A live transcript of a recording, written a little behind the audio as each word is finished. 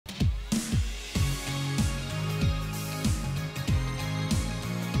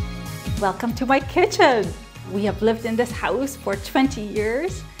Welcome to my kitchen. We have lived in this house for 20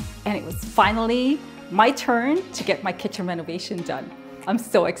 years and it was finally my turn to get my kitchen renovation done. I'm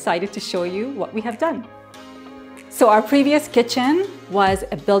so excited to show you what we have done. So our previous kitchen was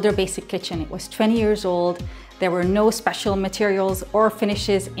a builder basic kitchen. It was 20 years old. There were no special materials or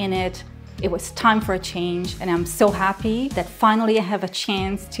finishes in it. It was time for a change, and I'm so happy that finally I have a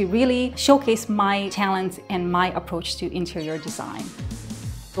chance to really showcase my talents and my approach to interior design.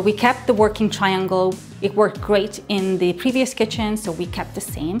 So we kept the working triangle. It worked great in the previous kitchen, so we kept the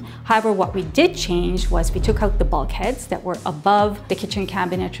same. However, what we did change was we took out the bulkheads that were above the kitchen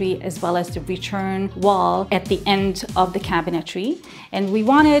cabinetry as well as the return wall at the end of the cabinetry. And we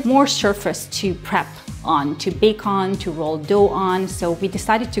wanted more surface to prep on, to bake on, to roll dough on. So we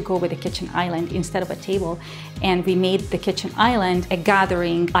decided to go with a kitchen island instead of a table. And we made the kitchen island a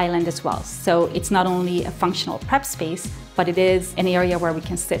gathering island as well. So it's not only a functional prep space, but it is an area where we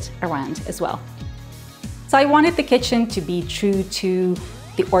can sit around as well. So I wanted the kitchen to be true to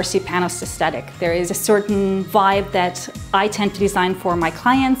the Orsi Panos aesthetic. There is a certain vibe that I tend to design for my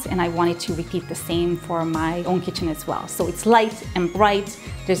clients, and I wanted to repeat the same for my own kitchen as well. So it's light and bright.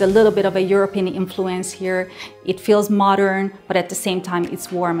 There's a little bit of a European influence here. It feels modern, but at the same time,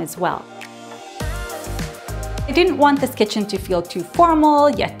 it's warm as well. I didn't want this kitchen to feel too formal,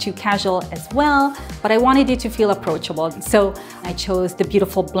 yet too casual as well, but I wanted it to feel approachable. So I chose the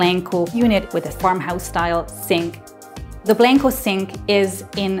beautiful BLANCO unit with a farmhouse style sink. The BLANCO sink is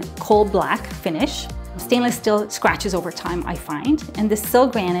in coal black finish. Stainless steel scratches over time, I find, and the sill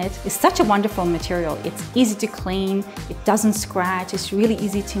granite is such a wonderful material. It's easy to clean, it doesn't scratch, it's really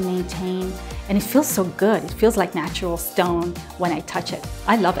easy to maintain, and it feels so good. It feels like natural stone when I touch it.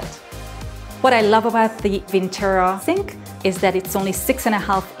 I love it. What I love about the Ventura sink is that it's only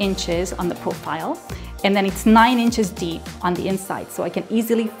 6.5 inches on the profile, and then it's 9 inches deep on the inside, so I can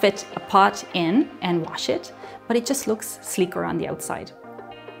easily fit a pot in and wash it, but it just looks sleeker on the outside.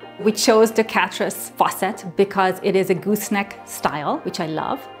 We chose the Catres faucet because it is a gooseneck style, which I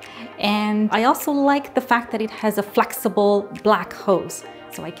love, and I also like the fact that it has a flexible black hose,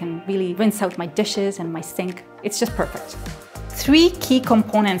 so I can really rinse out my dishes and my sink. It's just perfect. 3 key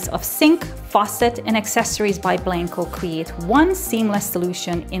components of sink, faucet, and accessories by BLANCO create one seamless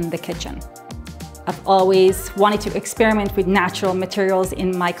solution in the kitchen. I've always wanted to experiment with natural materials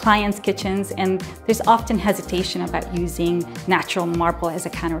in my clients' kitchens, and there's often hesitation about using natural marble as a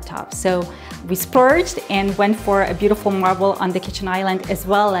countertop. So we splurged and went for a beautiful marble on the kitchen island, as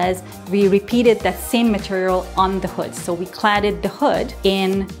well as we repeated that same material on the hood. So we cladded the hood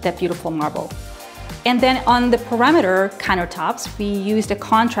in that beautiful marble. And then on the perimeter countertops, we used a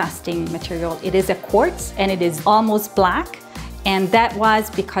contrasting material. It is a quartz and it is almost black. And that was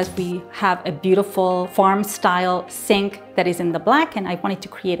because we have a beautiful farm style sink that is in the black, and I wanted to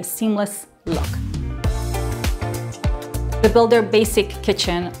create a seamless look. The builder basic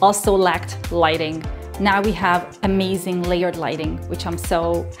kitchen also lacked lighting. Now we have amazing layered lighting, which I'm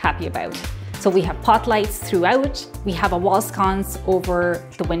so happy about. So we have pot lights throughout. We have a wall sconce over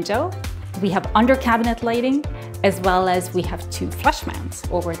the window. We have under cabinet lighting, as well as we have 2 flush mounts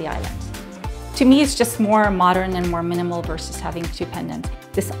over the island. To me, it's just more modern and more minimal versus having 2 pendants.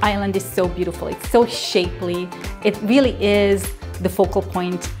 This island is so beautiful. It's so shapely. It really is the focal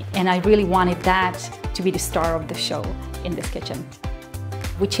point, and I really wanted that to be the star of the show in this kitchen.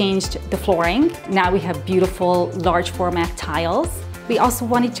 We changed the flooring. Now we have beautiful large format tiles. We also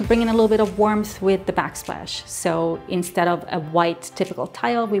wanted to bring in a little bit of warmth with the backsplash. So instead of a white typical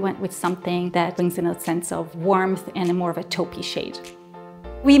tile, we went with something that brings in a sense of warmth and a more of a taupey shade.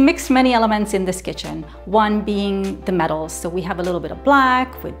 We mixed many elements in this kitchen, one being the metals. So we have a little bit of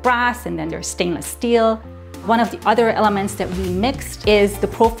black with brass, and then there's stainless steel. One of the other elements that we mixed is the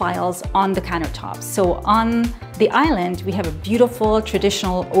profiles on the countertops. So on the island, we have a beautiful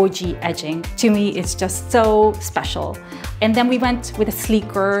traditional OG edging. To me, it's just so special. And then we went with a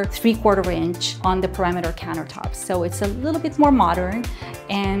sleeker 3/4 inch on the perimeter countertops. So it's a little bit more modern,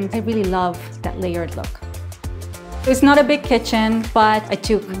 and I really love that layered look. It's not a big kitchen, but I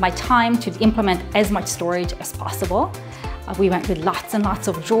took my time to implement as much storage as possible. We went with lots and lots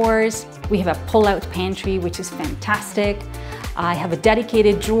of drawers. We have a pull-out pantry, which is fantastic. I have a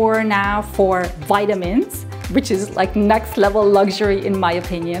dedicated drawer now for vitamins, which is like next level luxury in my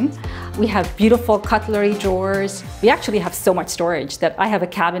opinion. We have beautiful cutlery drawers. We actually have so much storage that I have a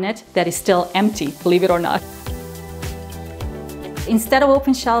cabinet that is still empty, believe it or not. Instead of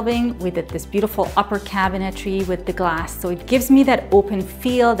open shelving, we did this beautiful upper cabinetry with the glass. So it gives me that open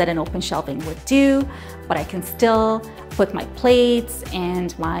feel that an open shelving would do, but I can still put my plates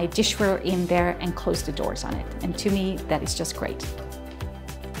and my dishware in there and close the doors on it. And to me, that is just great.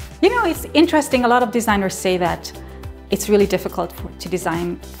 You know, it's interesting. A lot of designers say that it's really difficult to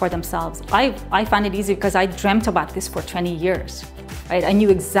design for themselves. I find it easy because I dreamt about this for 20 years. Right? I knew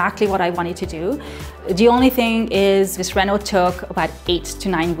exactly what I wanted to do. The only thing is this reno took about 8 to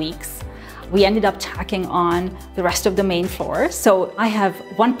 9 weeks. We ended up tacking on the rest of the main floor. So I have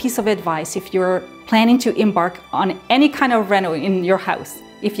one piece of advice if you're planning to embark on any kind of reno in your house.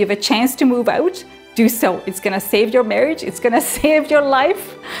 If you have a chance to move out, do so. It's gonna save your marriage, it's gonna save your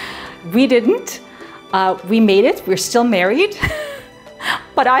life. We didn't. We made it, we're still married.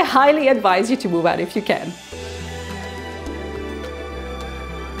 But I highly advise you to move out if you can.